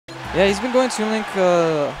Yeah, he's been going Toon Link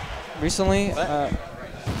recently.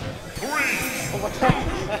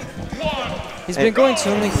 He's been going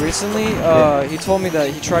Toon Link recently. He told me that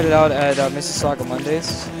he tried it out at Mississauga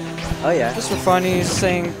Mondays. Oh yeah. Just for fun. He's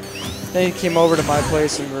saying. Then he came over to my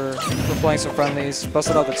place and we're playing some friendlies.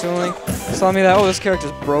 Busted out the Toon Link. He's telling me that this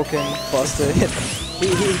character's broken, busted.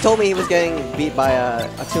 he told me he was getting beat by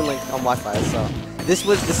a Toon Link on Wi-Fi. So this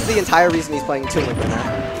is the entire reason he's playing Toon Link right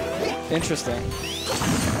now. Interesting.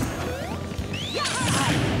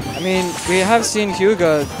 I mean, we have seen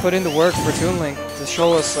Hyuga put in the work for Toon Link to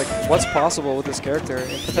show us like what's possible with this character,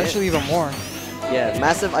 and potentially even more. Yeah,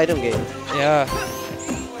 massive item game. Yeah.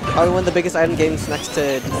 Probably one of the biggest item games next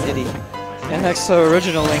to TTD. And next to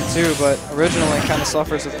Original Link too, but Original Link kind of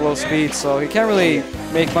suffers with low speed, so he can't really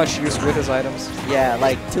make much use with his items. Yeah,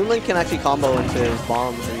 like Toon Link can actually combo into his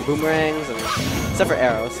bombs and boomerangs, and except for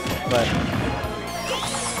arrows. But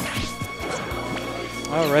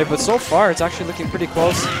alright, but so far it's actually looking pretty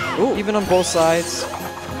close. Ooh. Even on both sides.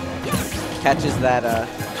 Catches that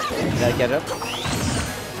get up.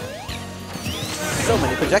 So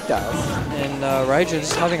many projectiles. And Raijin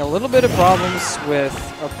just having a little bit of problems with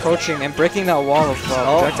approaching and breaking that wall of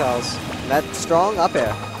projectiles. That strong up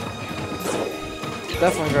air.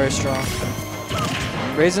 Definitely very strong.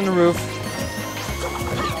 Raising the roof.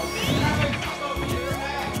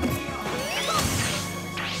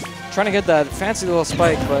 Trying to get that fancy little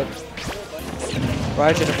spike, but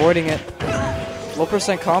Raijin avoiding it. Low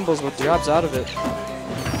percent combos with jabs out of it.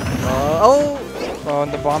 Oh,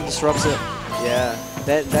 and the bomb disrupts it. Yeah,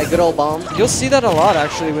 that good old bomb. You'll see that a lot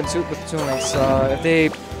actually with Toon Links. If they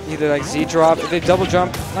either like Z drop, if they double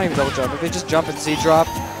jump, not even double jump, if they just jump and Z drop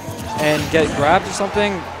and get grabbed or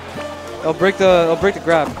something, they'll break the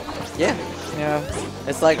grab. Yeah. Yeah.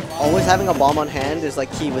 It's like always having a bomb on hand is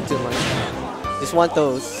like key with Toon Link. Just want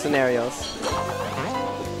those scenarios.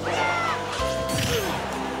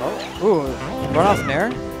 Oh, ooh, run off Nair.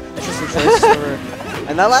 Interesting choice.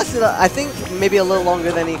 And that lasted, I think, maybe a little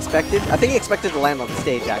longer than he expected. I think he expected to land on the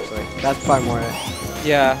stage, actually. That's probably more.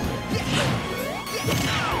 Yeah.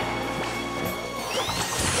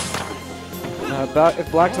 If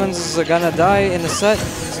Blacktwins is gonna die in the set,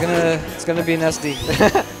 it's gonna be an SD.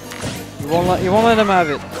 you won't let him have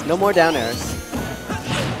it. No more down airs.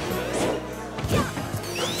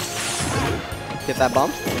 Get that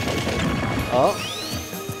bump. Oh.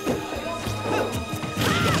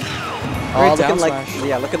 Great looking down like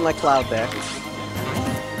smash. Looking like Cloud there.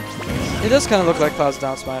 It does kind of look like Cloud's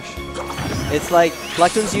down smash. It's like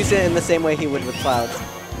Blacktwins use it in the same way he would with Cloud.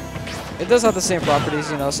 It does have the same properties,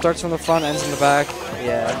 you know. Starts from the front, ends in the back.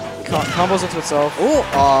 Yeah. Combos into itself. Ooh,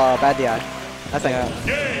 bad DI. I think.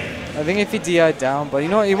 Yeah. I think if he DI'd down, but you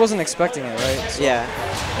know he wasn't expecting it, right? So. Yeah.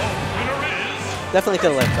 Definitely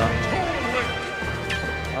could have lived though.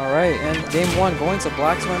 All right, and game one going to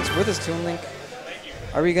Blacktwins with his Toon Link.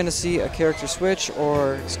 Are we going to see a character switch,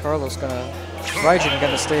 or is Raijin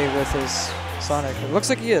going to stay with his Sonic? It looks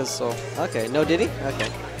like he is, so. Okay, no Diddy? Okay.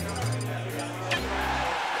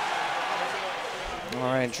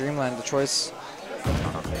 All right, Dreamland, the choice. 3, 2,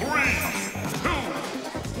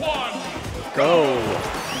 1, go!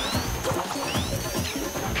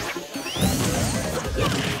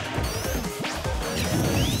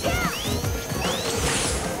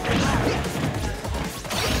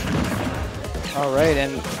 All right,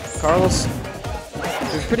 and Carlos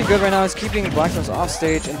is pretty good right now. He's keeping Blacktwins off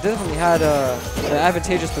stage and definitely had an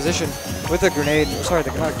advantageous position with a grenade. Sorry,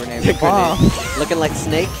 not a grenade, the bomb. Looking like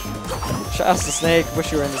Snake. Shout out to Snake.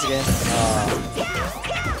 Wish you were in this game.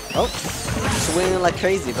 Oh, swinging like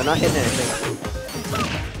crazy, but not hitting anything.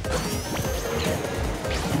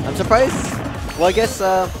 I'm surprised. Well, I guess,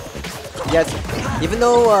 yes, even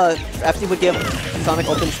though FD would give Sonic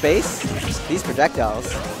open space, these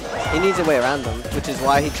projectiles, he needs a way around them, which is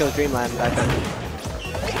why he chose Dreamland, I think.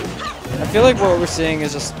 I feel like what we're seeing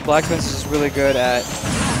is just Blacktwins is just really good at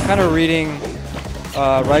kind of reading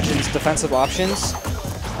Raijin's defensive options.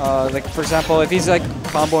 Like, for example, if he's like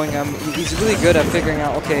comboing him, he's really good at figuring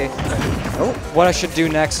out, okay, what I should do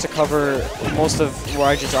next to cover most of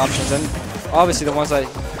Raijin's options, and obviously the ones that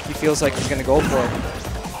he feels like he's going to go for.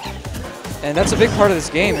 And that's a big part of this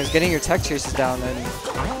game, is getting your tech chases down, and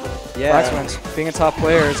Blacktwins, being a top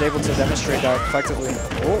player, is able to demonstrate that effectively.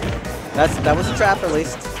 Oh, that was a trap at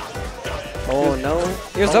least. Oh no.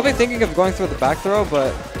 He was definitely thinking of going through the back throw,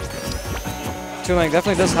 but Toon Link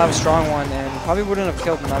definitely does have a strong one, and probably wouldn't have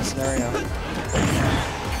killed in that scenario.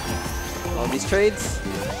 Oh, these trades.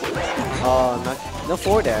 Oh, no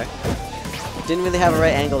forward air. Didn't really have a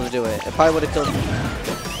right angle to do it. It probably would have killed.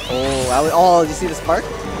 Oh, did you see the spark?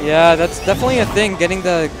 Yeah, that's definitely a thing. Getting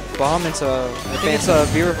the bomb into, I think it's a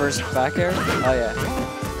V reverse back air. Oh yeah.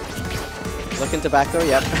 Looking to back throw.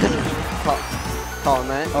 Yep. Calling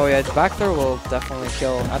that. Oh yeah, back throw will definitely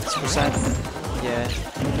kill at this percent. Yeah.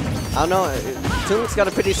 I don't know. Toon's got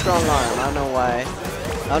a pretty strong arm. I don't know why.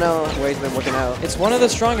 I don't know where he's been working out. It's one of the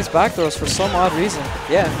strongest back throws for some odd reason.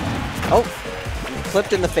 Yeah. Oh,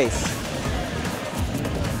 flipped in the face.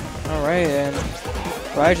 All right, and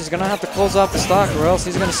Raijin's gonna have to close off the stock, or else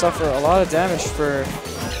he's gonna suffer a lot of damage for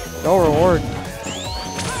no reward.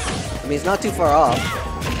 I mean, he's not too far off,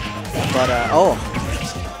 but oh,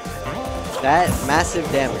 that massive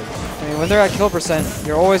damage. I mean, when they're at kill percent,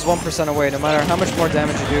 you're always 1% away, no matter how much more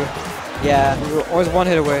damage you do. Yeah. You're always one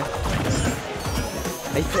hit away.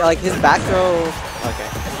 I feel like his back throw. Okay.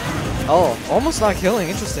 Oh, Almost not killing.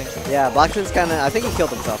 Interesting. yeah. Blacktwins kind of. I think he killed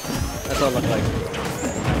himself. That's what it looked like.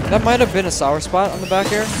 That might have been a sour spot on the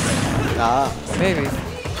back air. Ah. Maybe.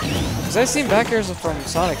 Because I've seen back airs from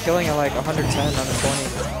Sonic killing at like 110,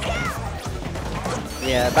 120.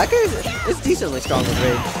 Yeah. Back air is decently strong with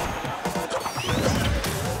rage.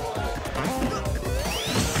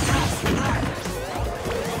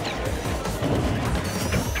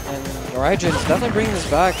 Raijin is definitely bringing this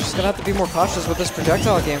back. Just gonna have to be more cautious with this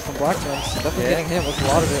projectile game from Blacktwins. Definitely getting hit with a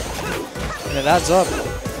lot of it, and it adds up.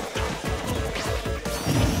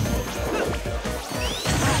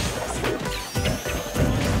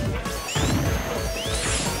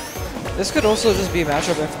 This could also just be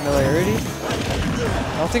matchup infamiliarity.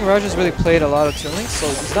 I don't think Raijin's really played a lot of Toon Links, so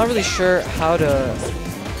he's not really sure how to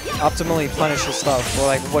optimally punish his stuff, or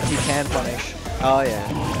like what he can punish. Oh yeah.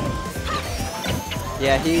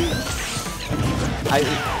 Yeah,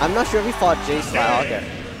 I'm not sure if he fought Jay style. Okay.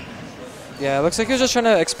 Yeah, it looks like he was just trying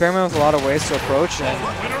to experiment with a lot of ways to approach, and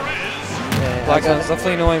Blacktwins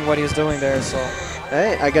definitely knowing what he's doing there. So.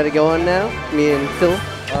 Alright, I gotta go on now. Me and Phil.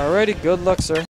 Alrighty, good luck, sir.